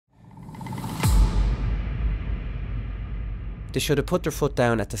they should have put their foot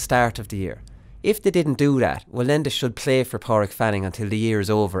down at the start of the year. If they didn't do that, well then they should play for Pádraic Fanning until the year is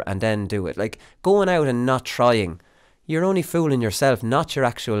over and then do it. Like, going out and not trying, you're only fooling yourself, not your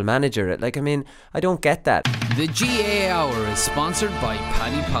actual manager. Like, I mean, I don't get that. The GAA Hour is sponsored by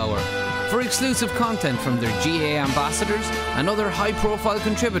Paddy Power. For exclusive content from their GAA ambassadors and other high-profile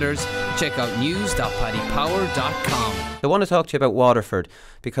contributors, check out news.paddypower.com. I want to talk to you about Waterford,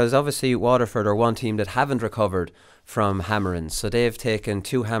 because obviously Waterford are one team that haven't recovered from hammerings. So they've taken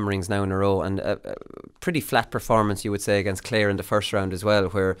 2 hammerings now in a row, and a pretty flat performance, you would say, against Clare in the first round as well,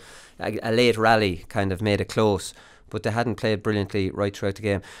 where a late rally kind of made it close, but they hadn't played brilliantly right throughout the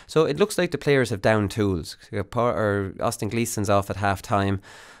game. So it looks like the players have down tools. Austin Gleeson's off at half time.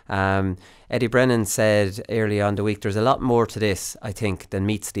 Eddie Brennan said early on the week, there's a lot more to this, I think, than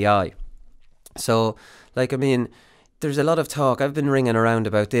meets the eye. So, like, I mean, there's a lot of talk. I've been ringing around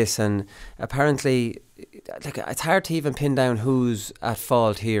about this, and apparently, like, it's hard to even pin down who's at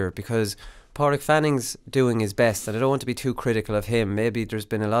fault here, because Pádraic Fanning's doing his best, and I don't want to be too critical of him. Maybe there's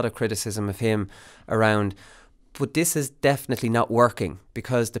been a lot of criticism of him around, but this is definitely not working,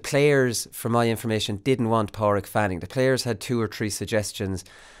 because the players, from my information, didn't want Pádraic Fanning. The players had 2 or 3 suggestions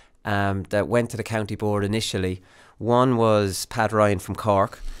that went to the county board initially. One was Pat Ryan from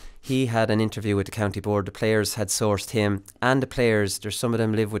Cork. He had an interview with the county board. The players had sourced him, and the players, there's some of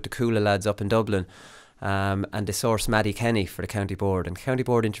them live with the Coola lads up in Dublin, and they sourced Maddie Kenny for the county board, and the county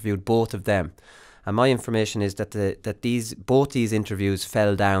board interviewed both of them. And my information is that both these interviews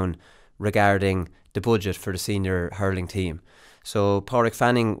fell down regarding the budget for the senior hurling team. So Pádraic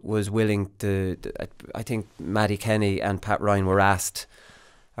Fanning was willing to, I think Maddie Kenny and Pat Ryan were asked,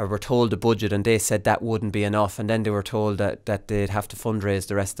 or were told the budget, and they said that wouldn't be enough, and then they were told that they'd have to fundraise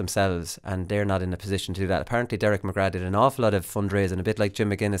the rest themselves, and they're not in a position to do that. Apparently Derek McGrath did an awful lot of fundraising, a bit like Jim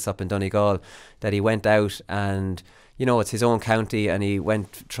McGuinness up in Donegal, that he went out and, you know, it's his own county, and he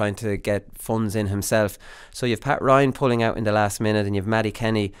went trying to get funds in himself. So you've Pat Ryan pulling out in the last minute, and you've Maddie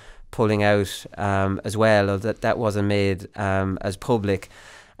Kenny pulling out as well, that wasn't made as public.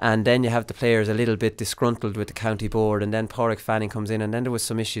 And then you have the players a little bit disgruntled with the county board, and then Pádraic Fanning comes in, and then there was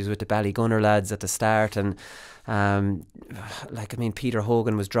some issues with the Ballygunner lads at the start, and like, I mean, Peter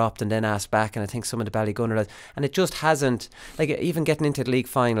Hogan was dropped and then asked back, and I think some of the Ballygunner lads, and it just hasn't, like, even getting into the league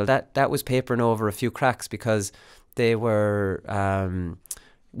final, that was papering over a few cracks, because they were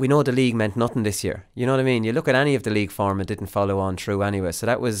we know the league meant nothing this year. You know what I mean? You look at any of the league form, it didn't follow on through anyway. So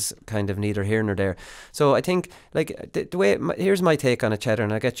that was kind of neither here nor there. So I think, like, the way, here's my take on it, Cheddar,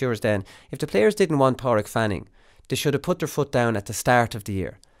 and I'll get yours then. If the players didn't want Pádraic Fanning, they should have put their foot down at the start of the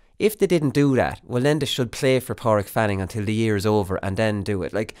year. If they didn't do that, well then they should play for Pádraic Fanning until the year is over and then do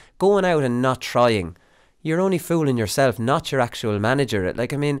it. Like, going out and not trying, you're only fooling yourself, not your actual manager.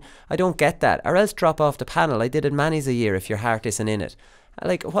 Like, I mean, I don't get that. Or else drop off the panel. I did it many's a year if your heart isn't in it.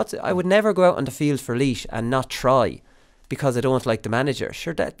 Like, I would never go out on the field for Laois and not try because I don't like the manager.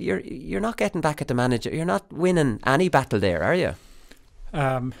 Sure, that you're not getting back at the manager. You're not winning any battle there, are you?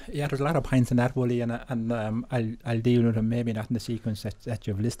 Yeah, there's a lot of points in that, Wooly, and I'll deal with them, maybe not in the sequence that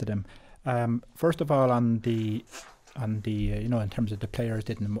you've listed them. First of all, on the you know, in terms of the players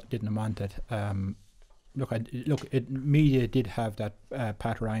didn't want it. Media did have that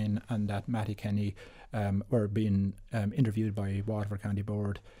Pat Ryan and that Matty Kenny were being interviewed by Waterford County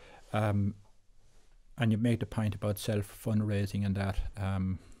Board, and you make the point about self-fundraising and that.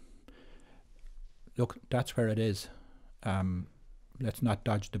 Look, that's where it is. Let's not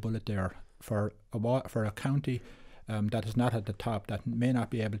dodge the bullet there. For a county that is not at the top, that may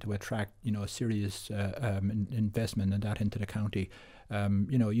not be able to attract, you know, serious investment in that into the county.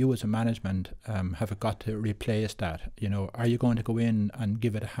 You know, you as a management have got to replace that. You know, are you going to go in and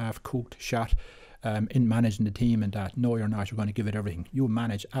give it a half-cooked shot in managing the team and that? No, you're not. You're going to give it everything. You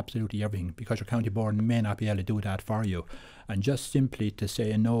manage absolutely everything, because your county board may not be able to do that for you. And just simply to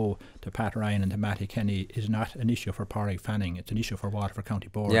say no to Pat Ryan and to Matty Kenny is not an issue for Pádraic Fanning. It's an issue for Waterford County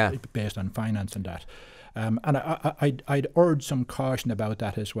Board, based on finance and that. And I'd urge some caution about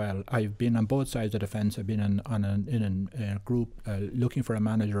that as well. I've been on both sides of the fence. I've been in a group looking for a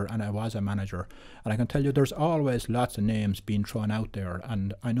manager, and I was a manager. And I can tell you there's always lots of names being thrown out there.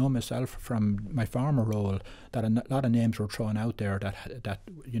 And I know myself from my former role that a lot of names were thrown out there that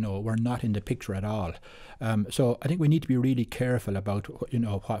you know, were not in the picture at all. So I think we need to be really careful about, you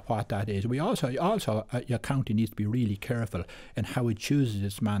know, what that is. We also your county needs to be really careful in how it chooses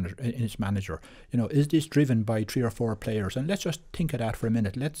its manager. You know, is this driven by 3 or 4 players? And let's just think of that for a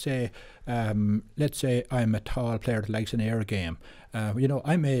minute. Let's say I'm a tall player that likes an air game. You know,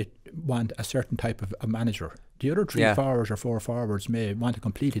 I may want a certain type of a manager. The other three Yeah. forwards or four forwards may want a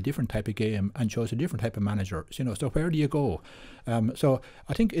completely different type of game and chose a different type of manager. So where do you go? So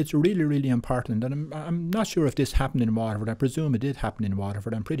I think it's really, really important. And I'm not sure if this happened in Waterford. I presume it did happen in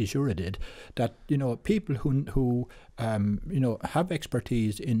Waterford. I'm pretty sure it did. That people who have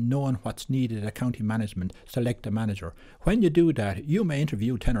expertise in knowing what's needed at county management select a manager. When you do that, you may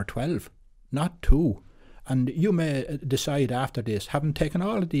interview 10 or 12, not 2. And you may decide after this, having taken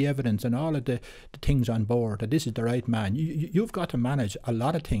all of the evidence and all of the things on board, that this is the right man. You've got to manage a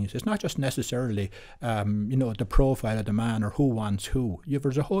lot of things. It's not just necessarily, the profile of the man or who wants who.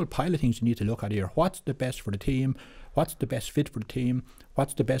 There's a whole pile of things you need to look at here. What's the best for the team? What's the best fit for the team?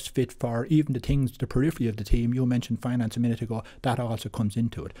 What's the best fit for even the periphery of the team? You mentioned finance a minute ago. That also comes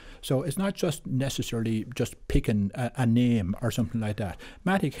into it. So it's not just necessarily just picking a name or something like that.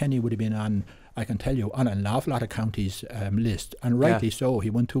 Matty Kenny would have been on, I can tell you, on an awful lot of counties' list, and rightly so. He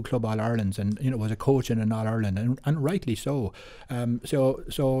won 2 Club All-Irelands and was a coach in an All-Ireland, and rightly so.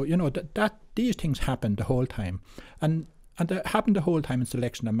 That these things happen the whole time, and they happen the whole time in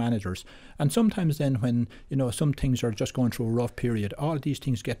selection of managers. And sometimes then when some things are just going through a rough period, all of these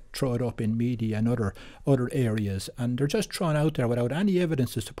things get thrown up in media and other areas, and they're just thrown out there without any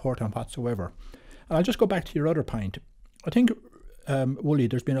evidence to support them whatsoever. And I'll just go back to your other point. I think, Wooly,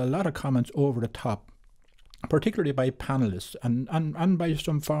 there's been a lot of comments over the top, particularly by panellists and by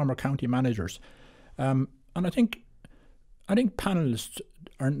some former county managers. And I think panellists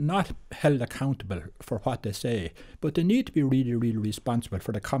are not held accountable for what they say, but they need to be really, really responsible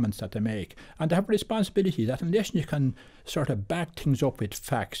for the comments that they make. And they have a responsibility that unless you can sort of back things up with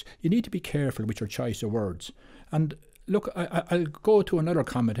facts, you need to be careful with your choice of words. And look, I'll go to another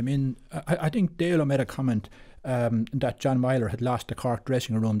comment. I mean, I think Dalo made a comment that John Myler had lost the Cork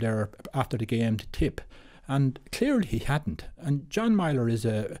dressing room there after the game to Tip. And clearly he hadn't. And John Myler is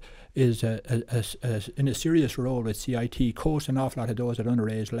in a serious role with CIT, coached an awful lot of those at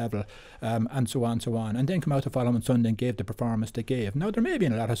underage level, and so on, and then come out the following Sunday and gave the performance they gave. Now, there may have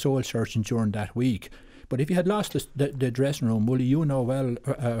been a lot of soul searching during that week, but if you had lost the dressing room, Wooly, you know well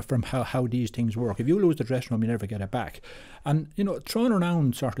from how these things work. If you lose the dressing room, you never get it back. And, throwing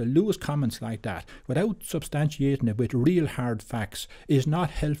around sort of loose comments like that without substantiating it with real hard facts is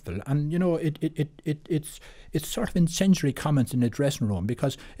not helpful. And, it's sort of incendiary comments in the dressing room,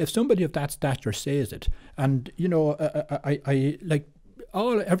 because if somebody of that stature says it, and, I like,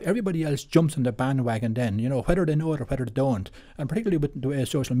 everybody else jumps on the bandwagon then, whether they know it or whether they don't, and particularly with the way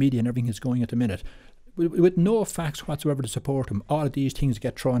social media and everything is going at the minute, with no facts whatsoever to support them, all of these things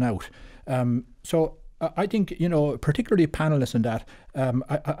get thrown out. So I think, particularly panellists in that,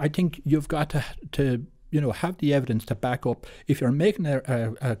 I think you've got to have the evidence to back up. If you're making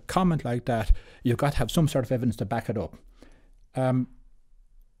a comment like that, you've got to have some sort of evidence to back it up. And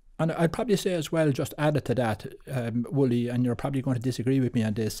I'd probably say as well, just added to that, Wooly, and you're probably going to disagree with me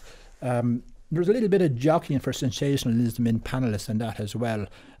on this, there's a little bit of jockeying for sensationalism in panellists and that as well.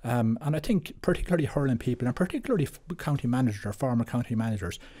 And I think particularly hurling people, and particularly county managers or former county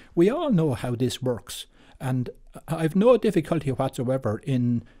managers, we all know how this works. And I've no difficulty whatsoever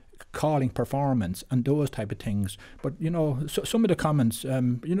in calling performance and those type of things, but so some of the comments,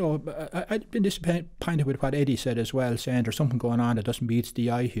 I've been disappointed with what Eddie said as well, saying there's something going on that doesn't meet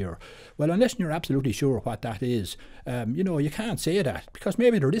the eye here. Well, unless you're absolutely sure what that is, you can't say that, because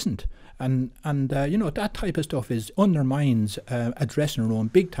maybe there isn't, and that type of stuff undermines a dressing room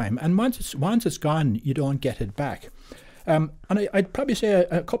big time, and once it's gone, you don't get it back. And I'd probably say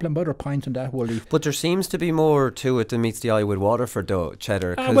a couple of other points on that, Wooly. But there seems to be more to it than meets the eye with Waterford, though,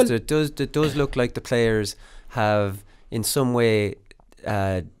 Cheddar, because it does look like the players have, in some way,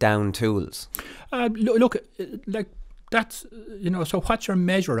 down tools. Look, like that's So what's your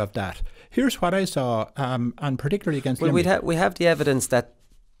measure of that? Here's what I saw, and particularly against. Well, we have the evidence that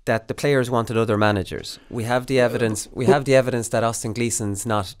the players wanted other managers. We have the evidence. That Austin Gleeson's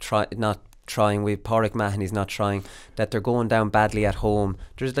not trying, with Pádraig Mahony's not trying, that they're going down badly at home.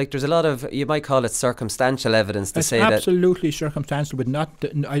 There's a lot of, you might call it circumstantial evidence to say that. Absolutely circumstantial, but not.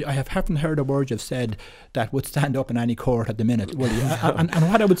 I haven't heard a word you've said that would stand up in any court at the minute. Well, and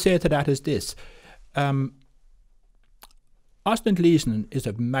what I would say to that is this. Austin Gleeson is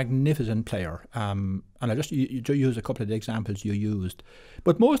a magnificent player, and I just use a couple of the examples you used.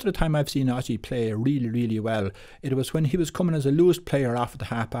 But most of the time I've seen Aussie play really, really well, it was when he was coming as a loose player off of the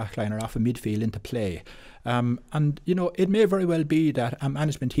half-back line or off of midfield into play. And it may very well be that a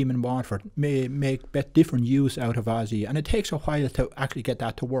management team in Waterford may make different use out of Aussie, and it takes a while to actually get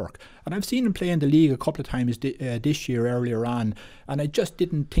that to work. And I've seen him play in the league a couple of times this year earlier on, and I just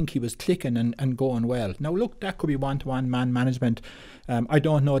didn't think he was clicking and going well. Now look, that could be one-to-one man management. I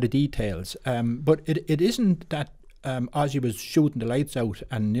don't know the details, but it it isn't that Ozzy was shooting the lights out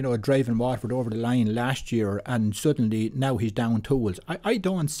and, you know, driving Waterford over the line last year and suddenly now he's down tools. I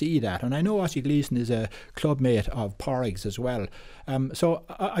don't see that. And I know Ozzy Gleeson is a clubmate of Porrick's as well. So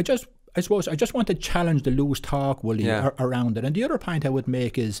I suppose I just want to challenge the loose talk, Willie, around it. And the other point I would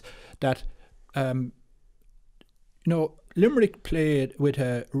make is that, you know, Limerick played with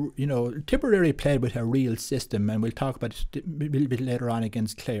Tipperary played with a real system, and we'll talk about it a little bit later on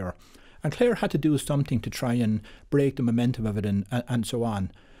against Clare. And Clare had to do something to try and break the momentum of it and so on.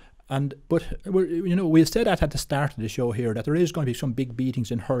 But we've said that at the start of the show here, that there is going to be some big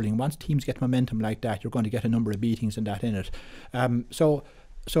beatings in hurling. Once teams get momentum like that, you're going to get a number of beatings and that in it. So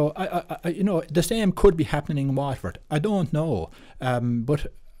I the same could be happening in Waterford. I don't know,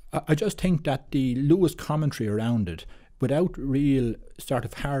 but I just think that the loose commentary around it, without real sort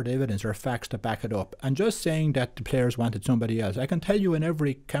of hard evidence or facts to back it up, and just saying that the players wanted somebody else. I can tell you in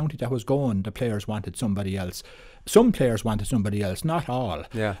every county that was going, the players wanted somebody else. Some players wanted somebody else, not all.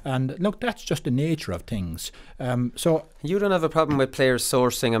 Yeah. And look, that's just the nature of things. So you don't have a problem with players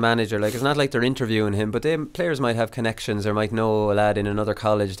sourcing a manager. Like, it's not like they're interviewing him, but players might have connections or might know a lad in another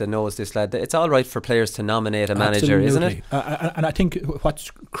college that knows this lad. It's all right for players to nominate a manager, isn't it? And I think what's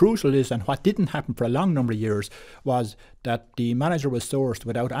crucial is, and what didn't happen for a long number of years, was that the manager was sourced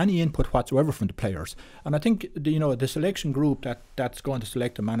without any input whatsoever from the players. And I think the selection group that's going to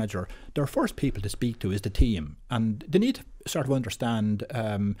select a manager, their first people to speak to is the team, and they need to sort of understand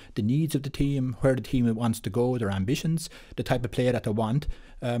the needs of the team, where the team wants to go, their ambitions, the type of player that they want.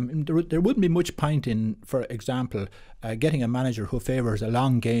 There wouldn't be much point in, for example, getting a manager who favours a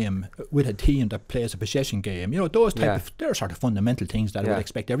long game with a team that plays a possession game. Those they're sort of fundamental things that I would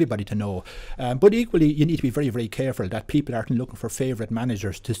expect everybody to know. But equally, you need to be very, very careful that people aren't looking for favourite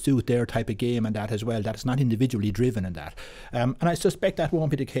managers to suit their type of game and that as well, that it's not individually driven in that. And I suspect that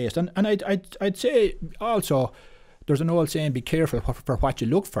won't be the case. And I'd say also, there's an old saying, be careful for what you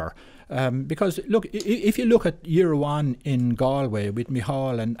look for. Because, look, if you look at year one in Galway with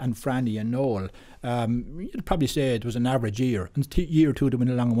Micheál and Franny and Noel, you'd probably say it was an average year. And year two, they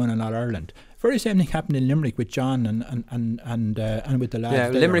went along and won in All-Ireland. Very same thing happened in Limerick with John and with the lads. Yeah,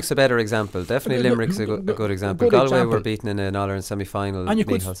 there. Limerick's a better example. Definitely Limerick's a good example. Galway were beaten in an All-Ireland semi-final. And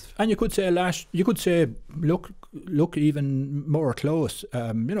you could say look even more close.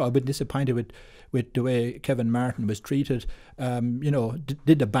 I've been disappointed with the way Kevin Martin was treated.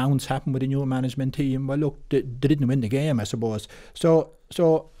 Did the bounce happen with the new management team? Well, look, they didn't win the game, I suppose. So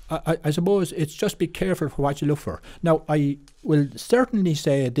I suppose it's just be careful for what you look for. Now, I will certainly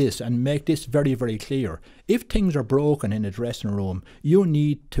say this and make this very, very clear. If things are broken in a dressing room, you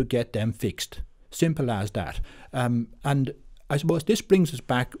need to get them fixed. Simple as that. And I suppose this brings us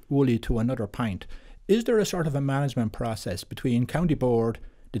back, Wooly, to another point. Is there a sort of a management process between county board,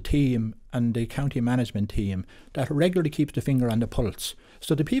 the team and the county management team that regularly keeps the finger on the pulse?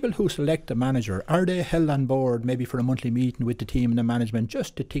 So the people who select the manager, are they held on board maybe for a monthly meeting with the team and the management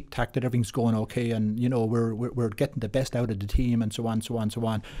just to tic-tac that everything's going okay and we're getting the best out of the team and so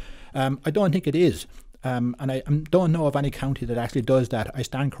on. I don't think it is. And I don't know of any county that actually does that. I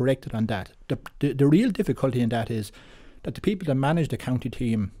stand corrected on that. The real difficulty in that is that the people that manage the county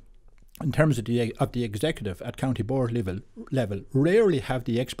team, in terms of the executive at county board level, rarely have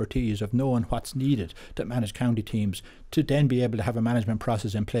the expertise of knowing what's needed to manage county teams, to then be able to have a management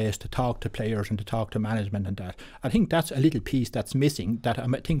process in place to talk to players and to talk to management and that. I think that's a little piece that's missing that I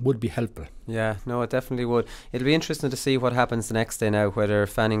think would be helpful. Yeah, no, it definitely would. It'll be interesting to see what happens the next day now, whether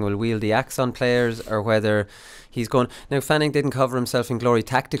Fanning will wield the axe on players or whether he's going... Now, Fanning didn't cover himself in glory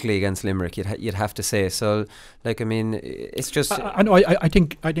tactically against Limerick, you'd have to say. So, it's just... I know, I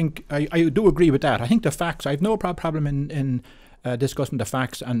think I do agree with that. I think the facts, I have no problem in discussing the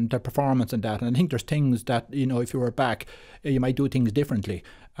facts and the performance and that. And I think there's things that, if you were back, you might do things differently.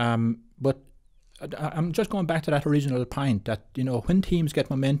 But I'm just going back to that original point that, when teams get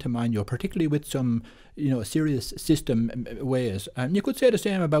momentum on you, particularly with some, serious system ways. And you could say the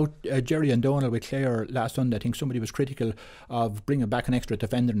same about Jerry and Donald with Clare last Sunday. I think somebody was critical of bringing back an extra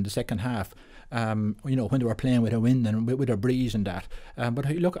defender in the second half. When they were playing with a wind and with a breeze and that. But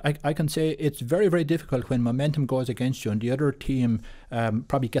look, I can say it's very, very difficult when momentum goes against you and the other team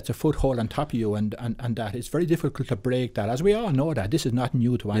probably gets a foothold on top of you and that. It's very difficult to break that. As we all know that, this is not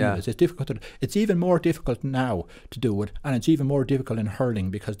new to any of us. It's difficult. It's even more difficult now to do it, and it's even more difficult in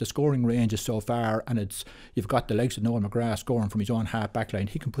hurling because the scoring range is so far, and you've got the likes of Noel McGrath scoring from his own half back line.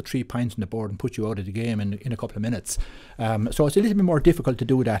 He can put 3 points on the board and put you out of the game in a couple of minutes. So it's a little bit more difficult to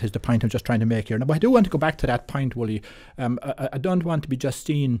do that, is the point I'm just trying to make here. Now, but I do want to go back to that point, Wooly. I don't want to be just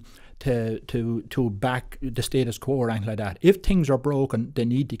seen to back the status quo or anything like that. If things are broken, they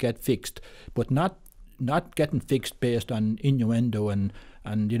need to get fixed, but not not getting fixed based on innuendo and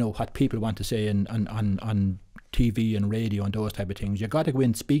you know what people want to say on TV and radio and those type of things. You got to go in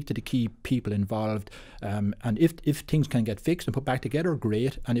and speak to the key people involved, and if things can get fixed and put back together,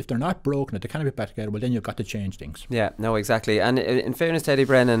 great. And if they're not broken, if they can't be put back together, well then you've got to change things. Yeah, no, exactly. And in fairness to Eddie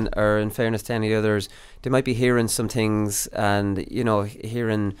Brennan, or in fairness to any others, they might be hearing some things, and you know,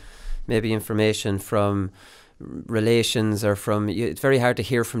 hearing maybe information from relations or from, it's very hard to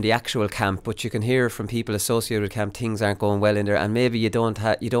hear from the actual camp, but you can hear from people associated with camp things aren't going well in there, and maybe you don't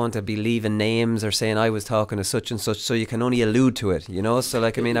want to be leaving names or saying I was talking to such and such, so you can only allude to it, you know. So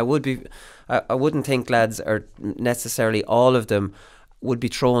like, I mean, I wouldn't think lads, or necessarily all of them, would be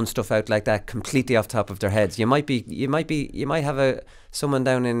throwing stuff out like that completely off the top of their heads. You might have someone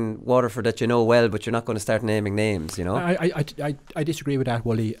down in Waterford that you know well, but you're not going to start naming names, you know. I disagree with that,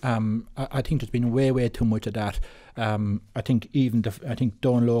 Wooly. I think there's been way too much of that. I think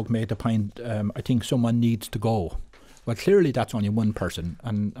Don Logue made the point. I think someone needs to go. Well, clearly that's only one person,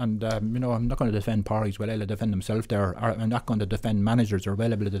 and you know, I'm not going to defend parties well able to defend themselves there. I'm not going to defend managers who are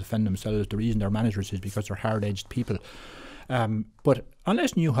well able to defend themselves. The reason they're managers is because they're hard-edged people. But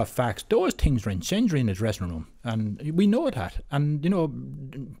unless you have facts, those things are incendiary in the dressing room, and we know that. And you know,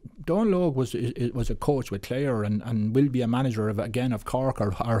 Don Logue was a coach with Clare, and will be a manager of Cork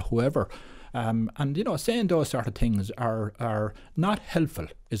or whoever. And you know, saying those sort of things are not helpful,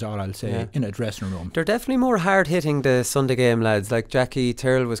 is all I'll say, in a dressing room. They're definitely more hard hitting, the Sunday game lads. Like Jackie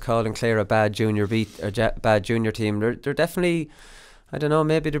Tyrrell was calling Clare a bad junior bad junior team. They're definitely, I don't know,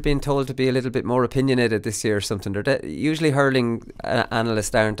 maybe they're being told to be a little bit more opinionated this year or something. Usually hurling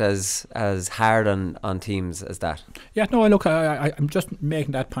analysts aren't as hard on teams as that. Yeah, no, look, I'm just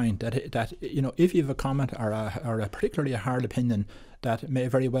making that point that you know, if you have a comment or a particularly a hard opinion that may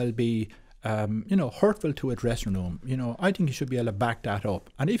very well be you know, hurtful to a dressing room, you know, I think you should be able to back that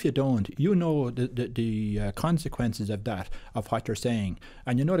up. And if you don't, you know the consequences of that, of what you're saying,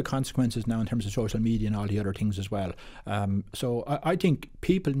 and you know the consequences now in terms of social media and all the other things as well. So I think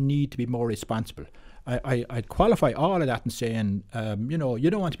people need to be more responsible. I'd qualify all of that in saying, you know, you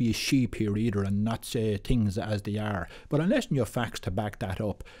don't want to be a sheep here either and not say things as they are. But unless you have facts to back that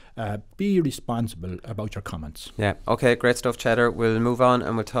up, be responsible about your comments. Yeah, okay, great stuff, Cheddar. We'll move on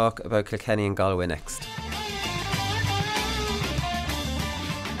and we'll talk about Kilkenny and Galway next.